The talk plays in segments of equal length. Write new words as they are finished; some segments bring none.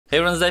Hey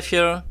everyone, Zev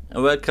here,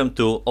 and welcome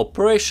to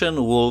Operation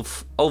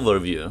Wolf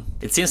Overview.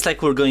 It seems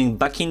like we're going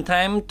back in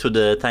time to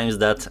the times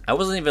that I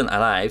wasn't even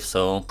alive,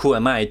 so who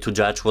am I to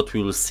judge what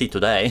we will see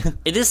today?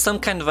 It is some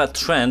kind of a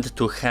trend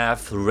to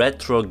have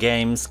retro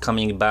games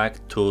coming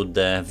back to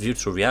the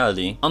virtual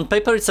reality. On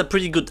paper it's a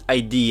pretty good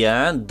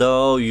idea,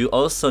 though you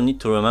also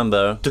need to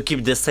remember to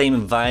keep the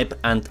same vibe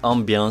and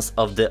ambience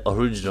of the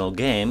original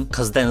game,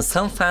 cause then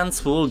some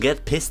fans will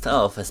get pissed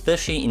off,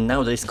 especially in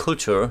nowadays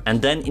culture,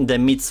 and then in the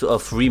midst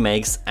of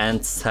remakes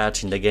and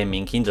such in the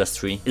gaming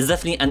industry. It's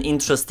definitely an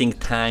interesting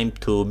time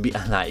to be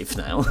alive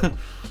now.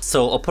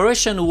 So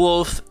Operation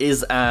Wolf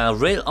is a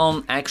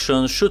rail-on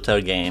action shooter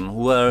game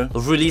where,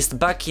 released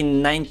back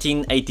in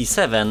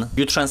 1987,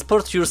 you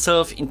transport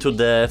yourself into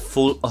the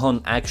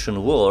full-on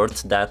action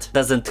world that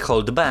doesn't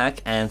hold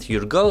back, and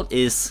your goal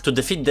is to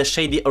defeat the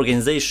shady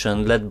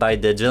organization led by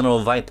the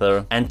General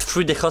Viper and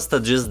free the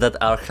hostages that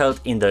are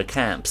held in their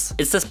camps.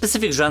 It's a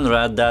specific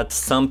genre that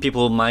some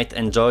people might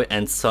enjoy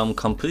and some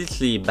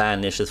completely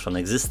banish it from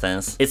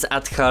existence. It's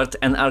at heart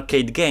an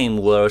arcade game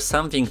where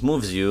something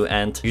moves you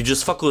and you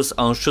just focus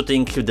on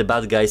shooting the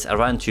bad guys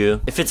around you.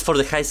 If it's for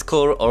the high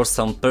score or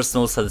some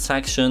personal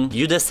satisfaction,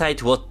 you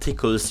decide what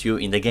tickles you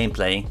in the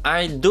gameplay.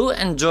 I do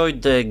enjoy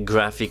the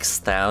graphics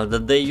style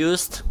that they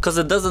used, cause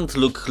it doesn't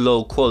look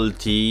low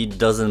quality,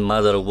 doesn't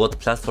matter what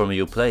platform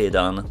you play it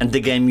on, and the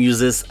game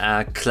uses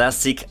a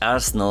classic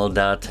arsenal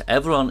that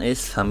everyone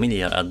is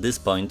familiar at this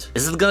point.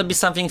 Is it gonna be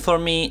something for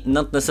me?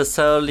 Not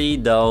necessarily,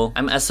 though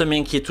I'm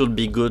assuming it will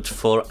be good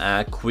for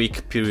a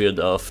quick period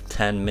of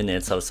 10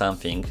 minutes or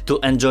something, to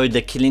enjoy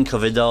the killing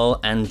of it all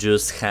and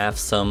just have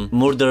some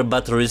murder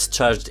batteries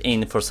charged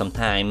in for some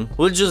time.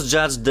 We'll just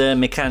judge the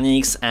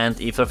mechanics and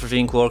if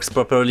everything works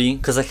properly,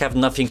 cause I have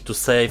nothing to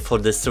say for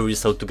the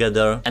series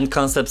altogether, and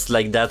concepts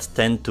like that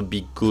tend to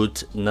be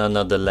good,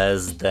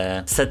 nonetheless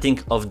the setting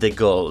of the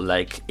goal,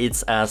 like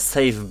it's a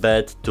safe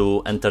bet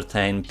to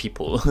entertain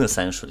people,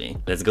 essentially.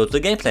 Let's go to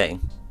the gameplay.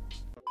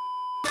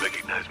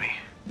 Recognize me?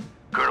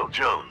 Colonel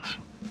Jones.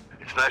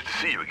 It's nice to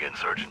see you again,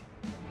 Sergeant.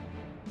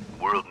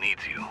 The world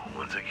needs you,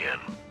 once again.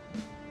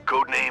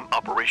 Codename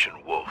Operation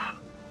Wolf.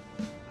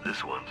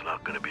 This one's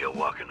not gonna be a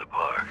walk in the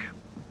park.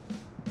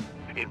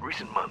 In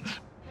recent months,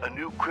 a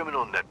new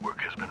criminal network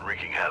has been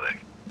wreaking havoc.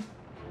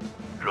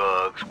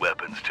 Drugs,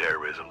 weapons,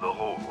 terrorism, the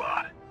whole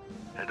lot.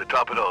 And to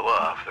top it all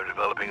off, they're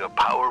developing a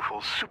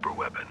powerful super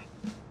weapon.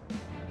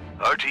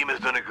 Our team has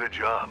done a good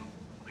job.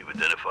 We've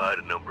identified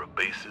a number of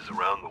bases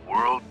around the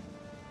world,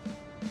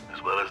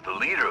 as well as the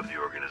leader of the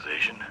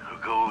organization,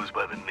 who goes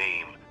by the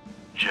name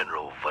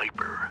General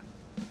Viper.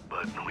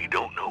 But we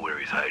don't know where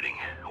he's hiding,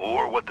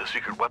 or what the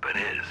secret weapon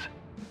is.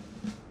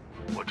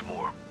 What's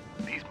more,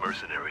 these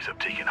mercenaries have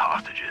taken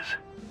hostages.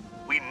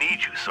 We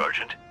need you,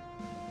 Sergeant.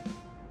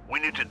 We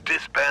need to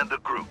disband the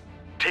group,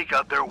 take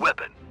out their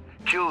weapon,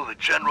 kill the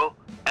general,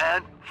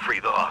 and free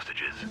the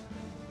hostages.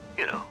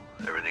 You know,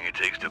 everything it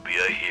takes to be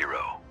a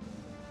hero.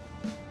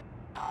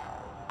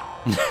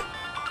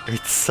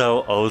 It's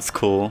so old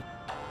school.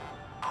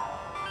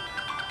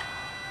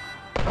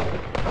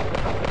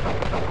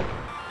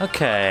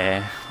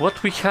 Okay,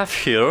 what we have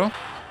here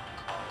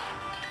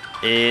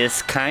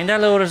is kinda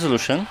low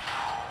resolution.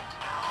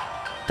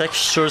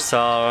 Textures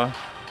are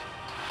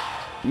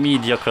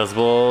mediocre as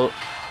well.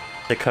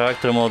 The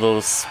character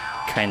models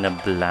kinda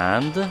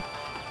bland.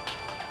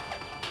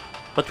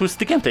 But we'll see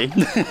the gameplay.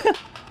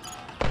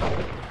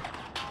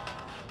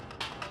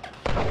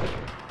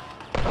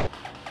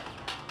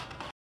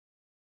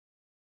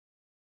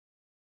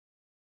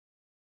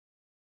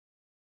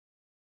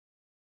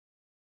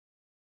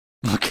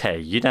 Okay,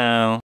 you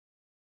know.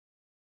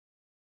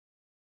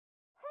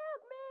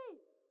 Help me!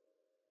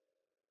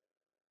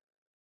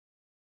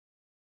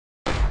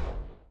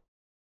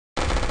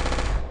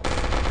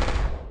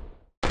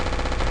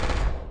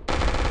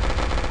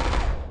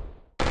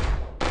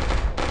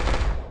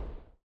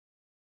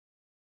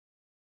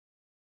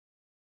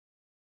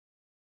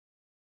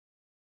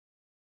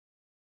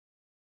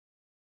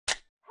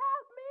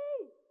 Help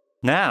me!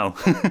 Now.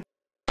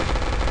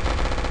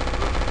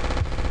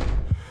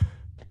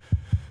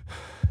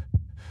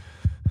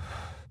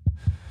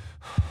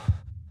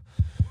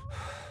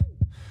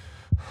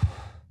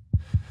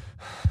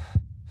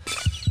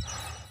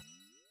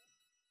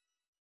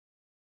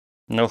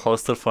 No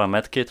holster for a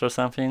medkit or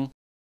something?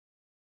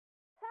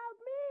 Help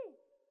me!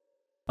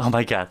 Oh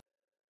my god.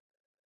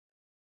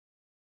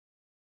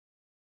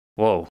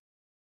 Whoa.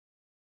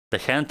 The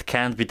hand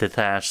can't be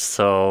detached,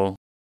 so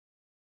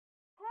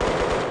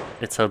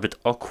it's a bit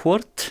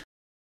awkward.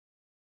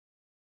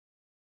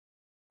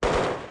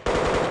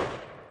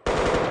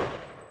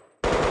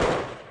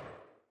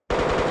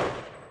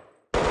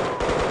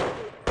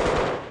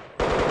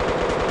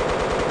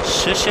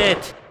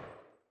 Shit.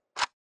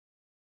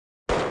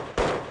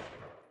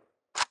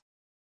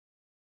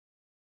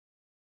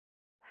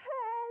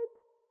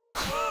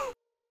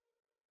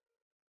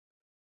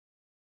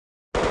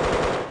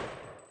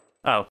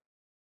 Oh.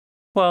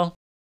 Well.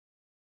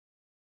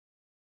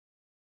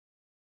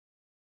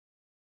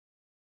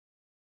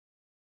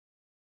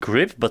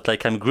 grip, but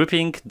like I'm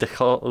gripping the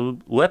whole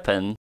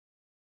weapon.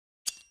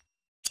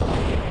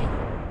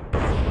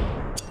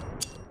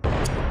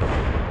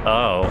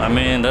 Oh, I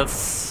mean,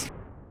 that's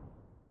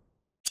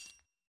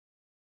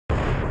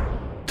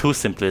too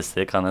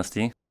simplistic,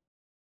 honestly.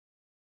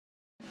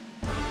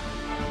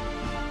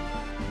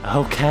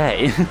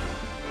 Okay.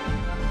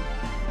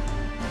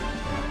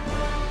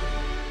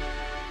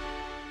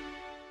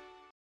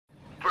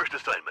 First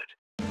assignment,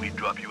 we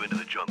drop you into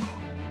the jungle.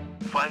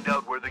 Find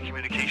out where the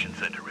communication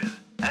center is,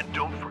 and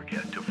don't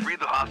forget to free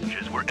the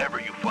hostages wherever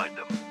you find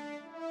them.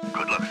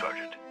 Good luck,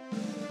 Sergeant.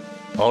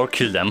 Or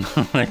kill them,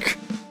 like...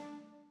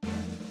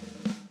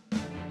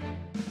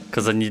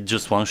 Cause I need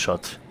just one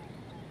shot.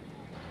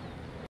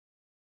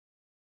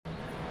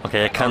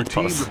 Okay, I can't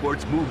Our team pause.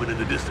 reports movement in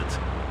the distance.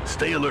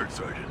 Stay alert,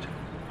 Sergeant.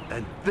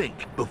 And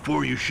think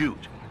before you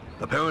shoot.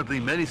 Apparently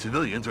many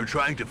civilians are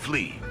trying to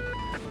flee.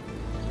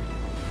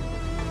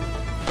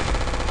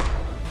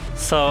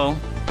 So...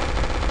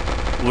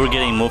 we're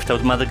getting moved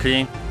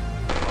automatically.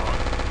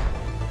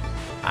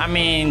 I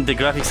mean, the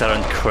graphics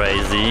aren't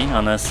crazy,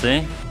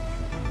 honestly.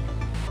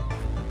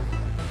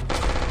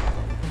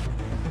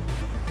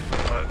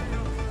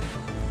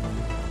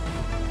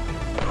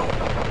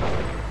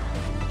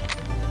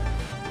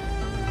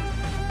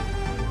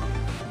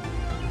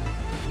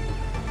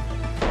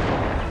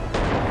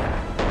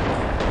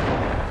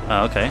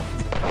 Oh, okay.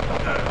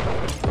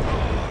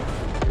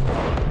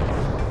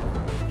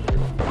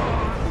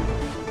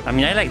 I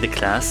mean, I like the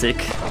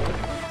classic.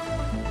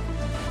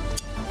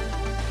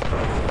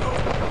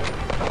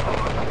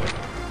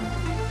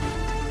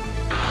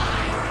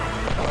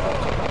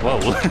 Whoa.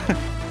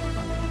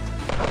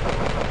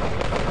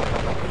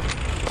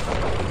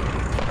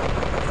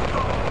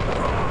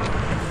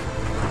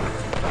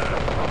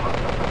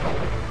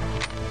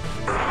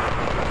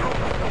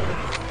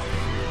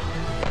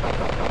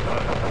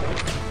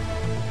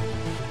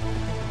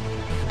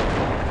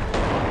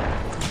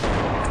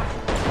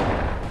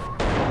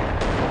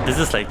 This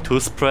is like too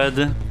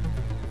spread.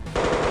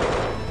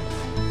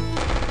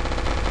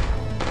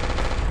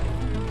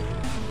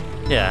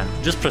 Yeah,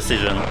 just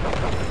precision.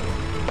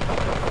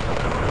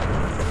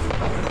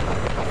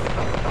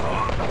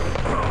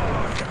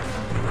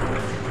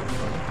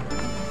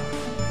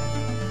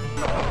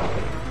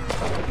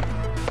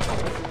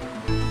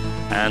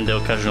 And the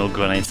occasional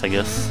grenades, I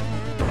guess.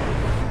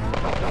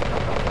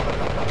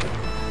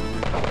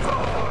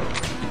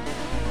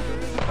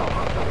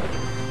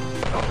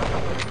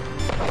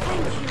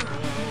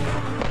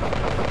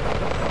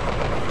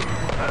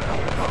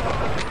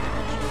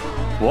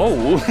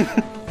 Whoa!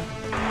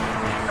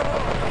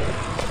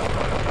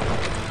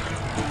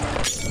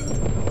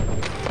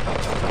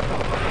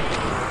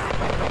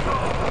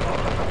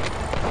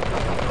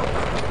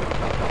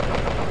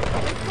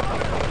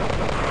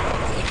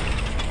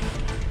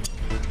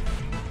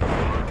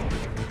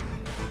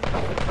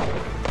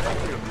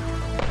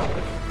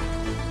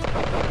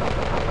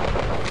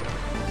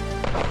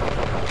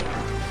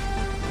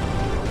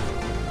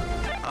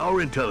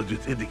 Our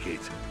intelligence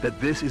indicates that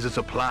this is a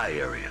supply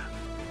area.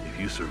 If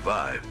you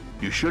survive,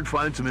 you should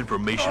find some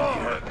information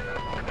here.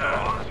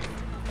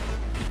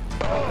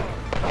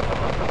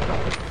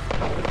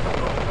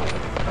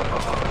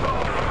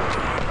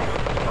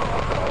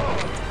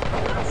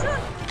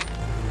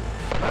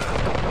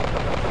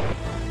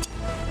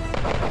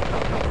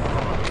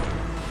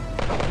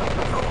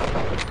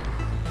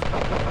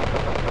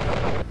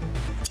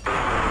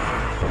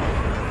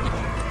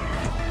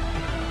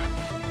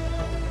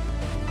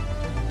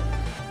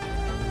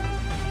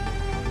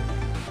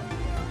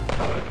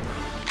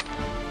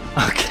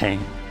 Okay.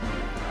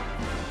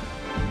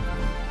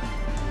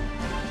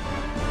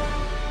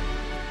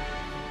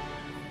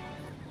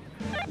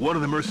 One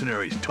of the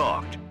mercenaries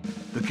talked.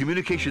 The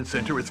communication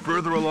center is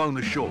further along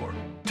the shore.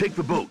 Take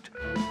the boat.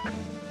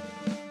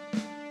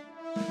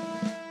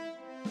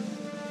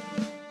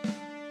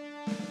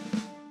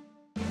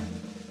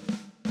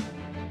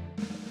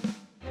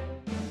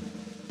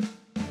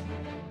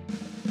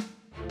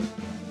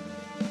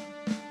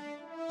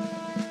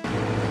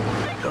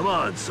 Come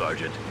on,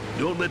 Sergeant.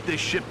 Don't let this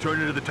ship turn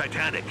into the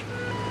Titanic.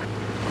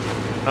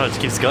 Oh, it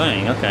keeps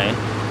going, okay.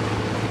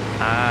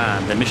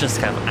 Ah, the missions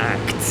have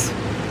acts.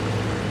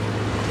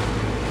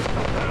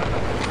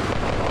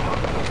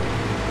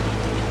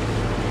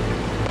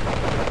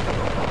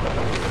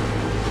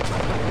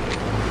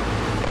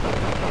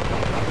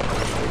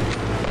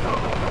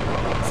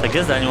 So I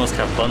guess the animals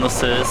have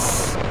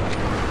bonuses.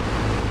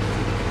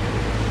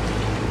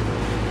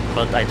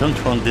 But I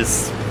don't want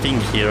this thing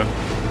here.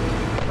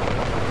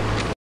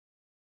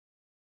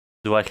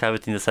 Do I have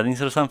it in the settings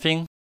or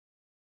something?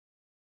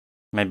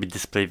 Maybe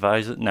display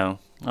visor? No.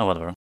 Oh,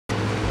 whatever.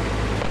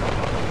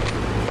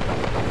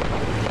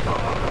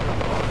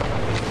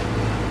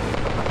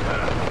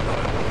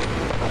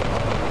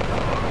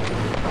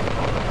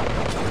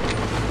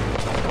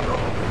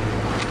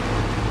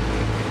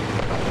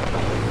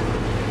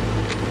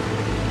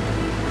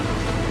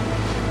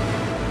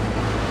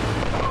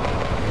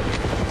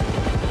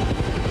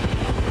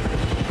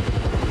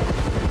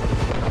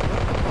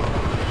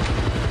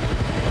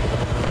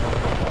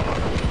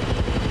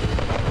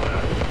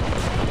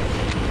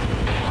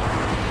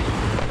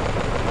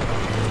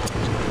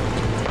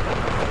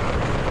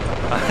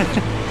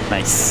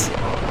 Nice.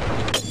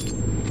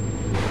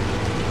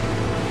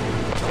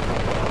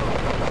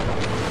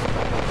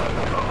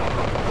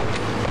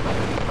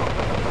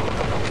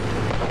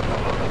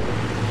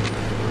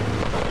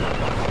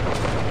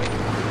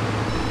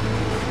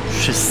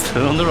 She's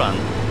still on the run.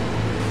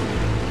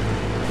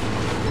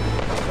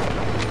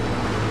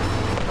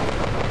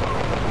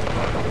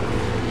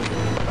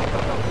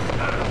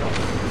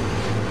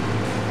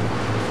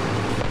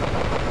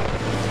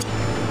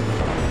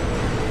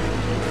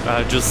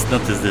 I just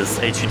noticed this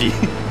HUD.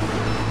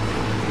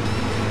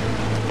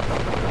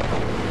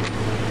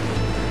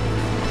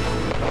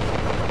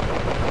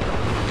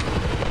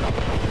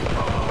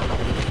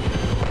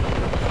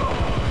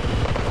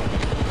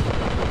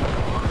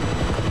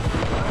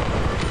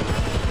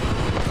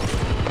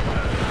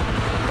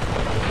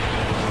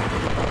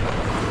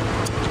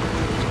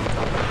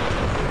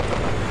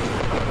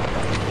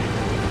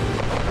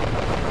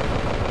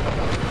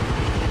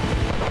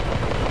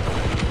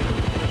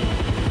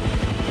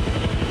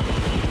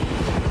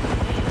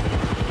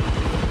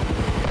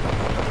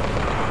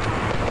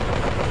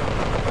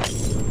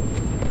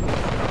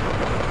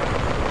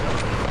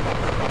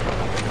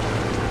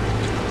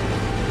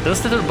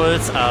 Those little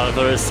birds are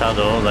very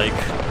subtle, like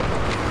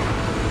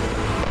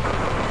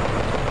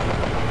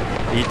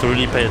you need to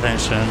really pay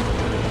attention.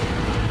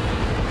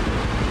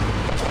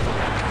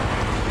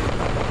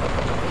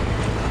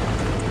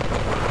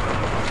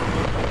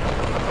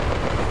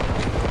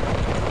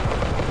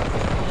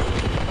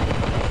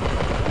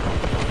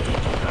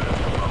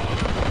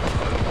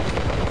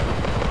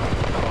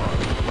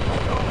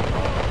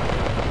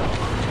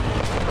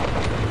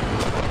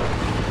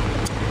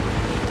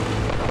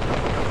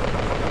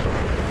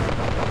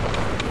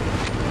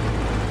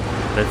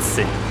 Let's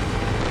see.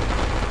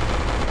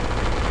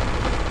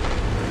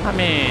 I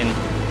mean,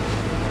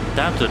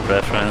 down to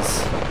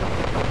preference.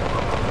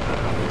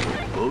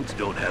 Boats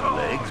don't have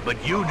legs,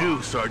 but you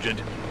do,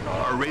 Sergeant.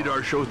 Our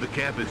radar shows the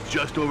camp is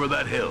just over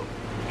that hill.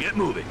 Get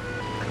moving.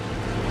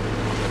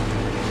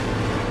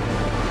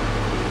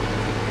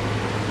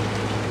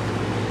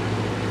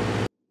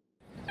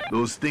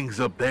 Those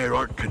things up there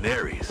aren't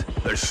canaries.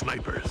 They're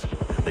snipers.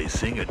 They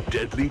sing a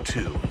deadly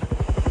tune.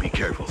 Be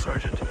careful,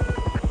 Sergeant.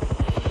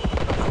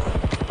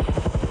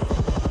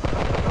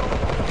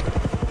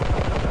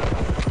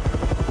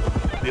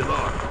 The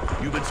alarm.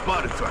 You've been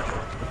spotted, Sergeant.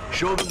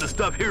 Show them the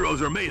stuff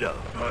heroes are made of.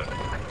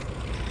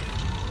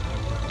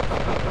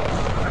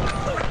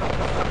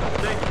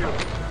 Thank you.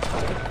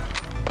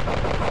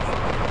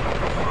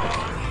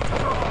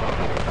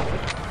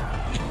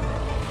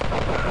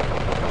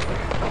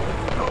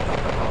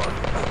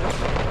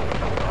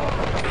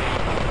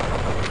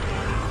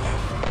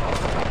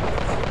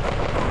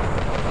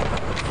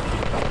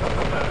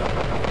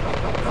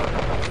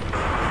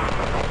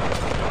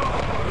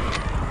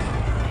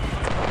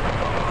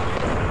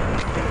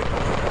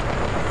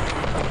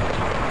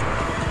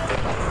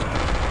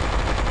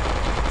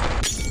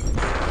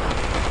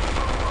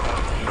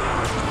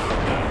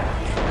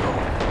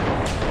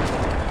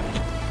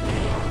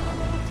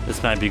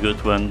 This might be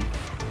good when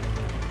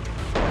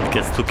it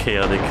gets too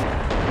chaotic.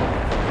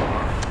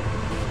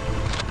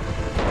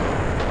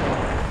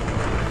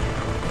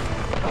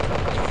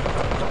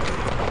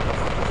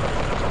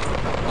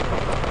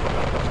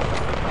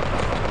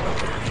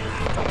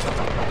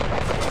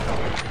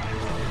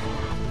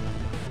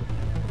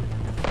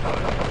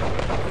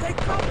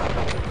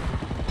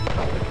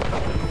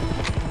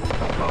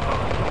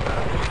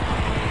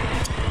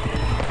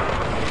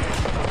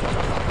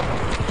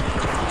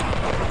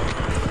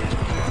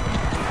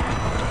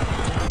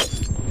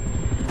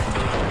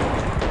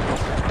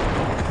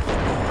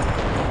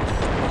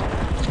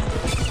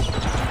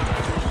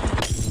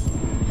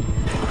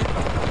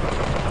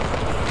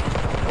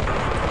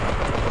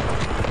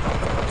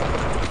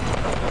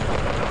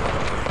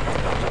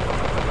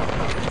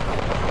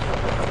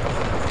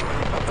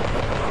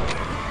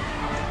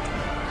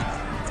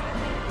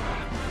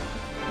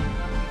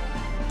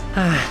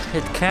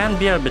 It can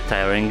be a bit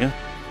tiring.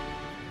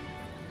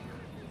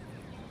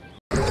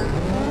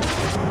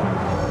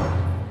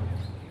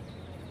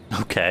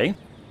 Okay.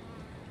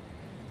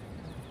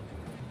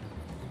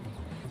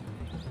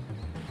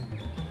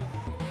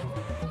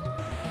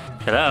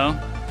 Hello?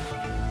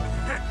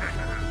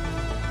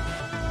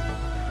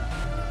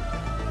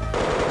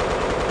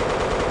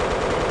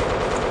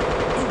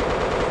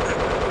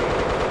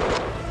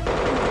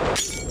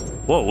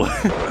 Whoa.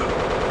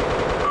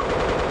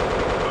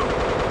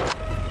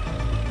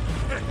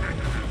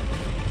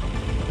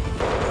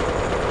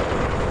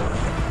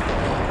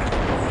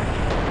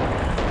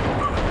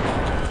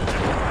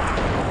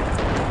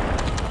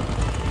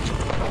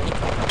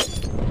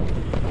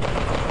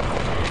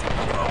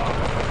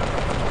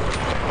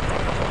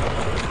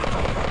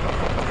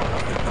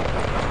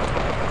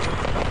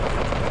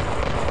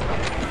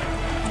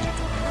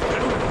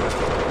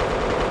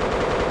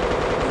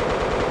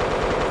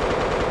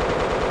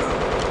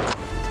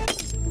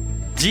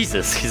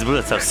 Jesus, his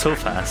bullets are so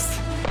fast.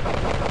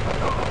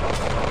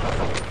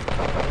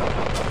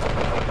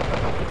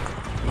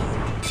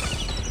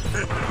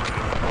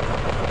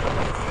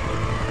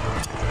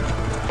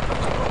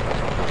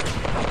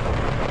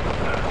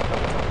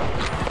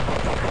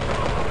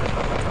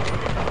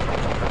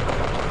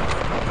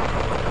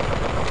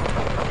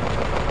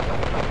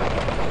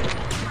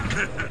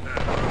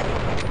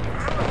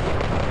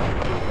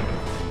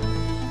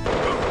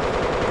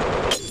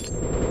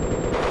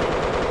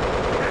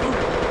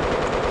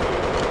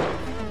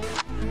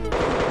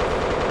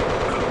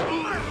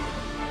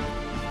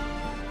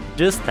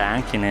 just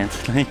tanking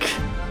it, like...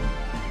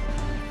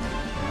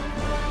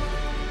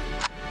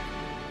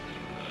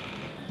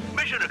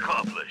 Mission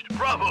accomplished.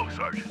 Bravo,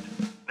 Sergeant.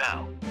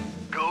 Now,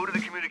 go to the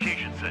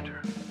communication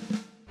center.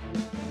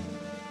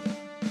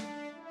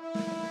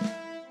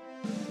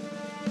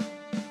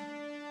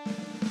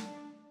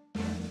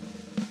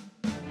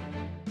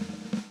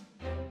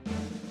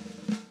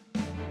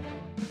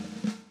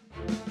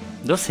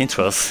 Those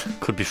intros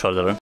could be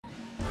shorter.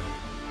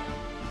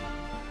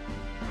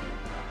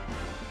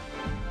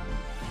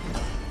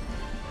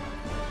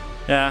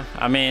 Yeah,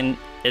 I mean,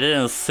 it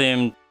didn't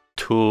seem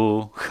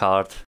too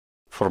hard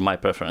for my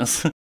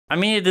preference. I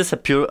mean, it is a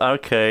pure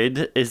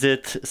arcade. Is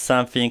it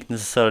something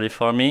necessarily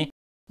for me?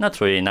 Not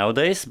really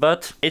nowadays,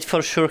 but it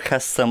for sure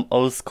has some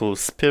old school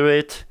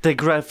spirit. The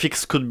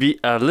graphics could be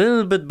a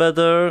little bit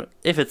better,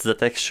 if it's the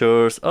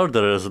textures or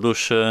the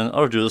resolution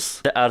or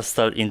just the art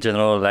style in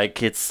general,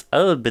 like it's a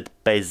little bit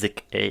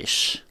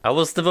basic-ish. I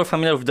was never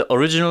familiar with the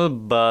original,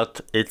 but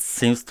it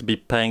seems to be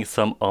paying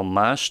some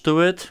homage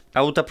to it.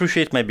 I would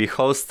appreciate maybe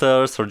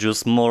holsters or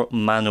just more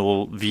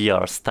manual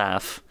VR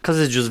stuff, cause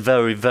it's just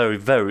very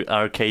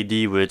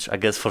arcadey, which I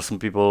guess for some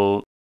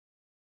people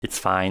it's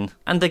fine.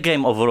 And the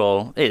game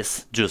overall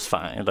is just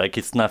fine. Like,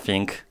 it's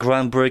nothing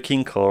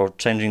groundbreaking or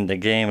changing the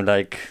game,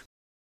 like...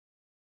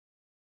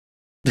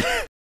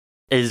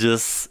 It's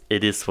just,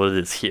 it is what it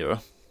is here.